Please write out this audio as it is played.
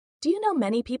Do you know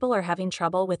many people are having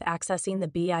trouble with accessing the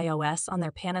BIOS on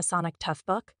their Panasonic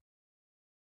Toughbook?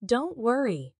 Don't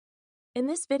worry. In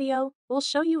this video, we'll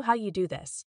show you how you do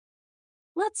this.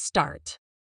 Let's start.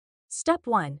 Step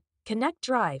 1. Connect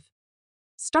drive.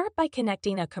 Start by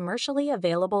connecting a commercially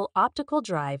available optical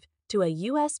drive to a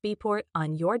USB port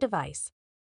on your device.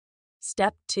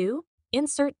 Step 2.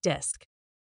 Insert disk.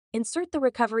 Insert the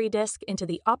recovery disk into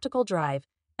the optical drive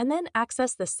and then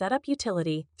access the setup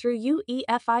utility through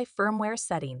UEFI Firmware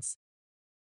Settings.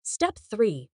 Step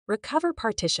 3. Recover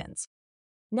partitions.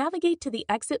 Navigate to the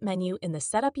exit menu in the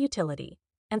setup utility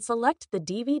and select the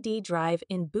DVD drive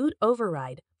in boot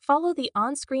override. Follow the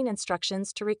on-screen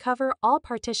instructions to recover all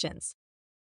partitions.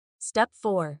 Step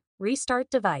 4. Restart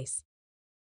device.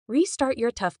 Restart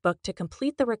your Toughbook to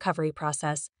complete the recovery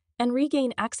process and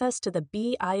regain access to the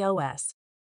BIOS.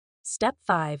 Step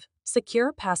 5.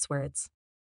 Secure passwords.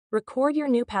 Record your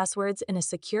new passwords in a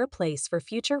secure place for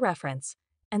future reference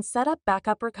and set up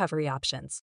backup recovery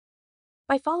options.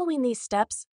 By following these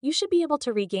steps, you should be able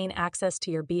to regain access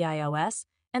to your BIOS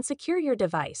and secure your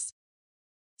device.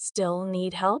 Still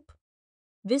need help?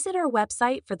 Visit our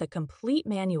website for the complete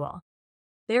manual.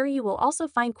 There you will also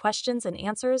find questions and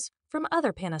answers from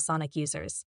other Panasonic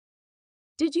users.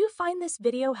 Did you find this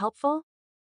video helpful?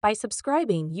 By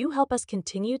subscribing, you help us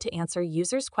continue to answer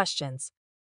users' questions.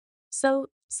 So,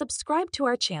 subscribe to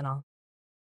our channel.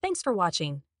 Thanks for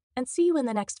watching, and see you in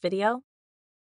the next video.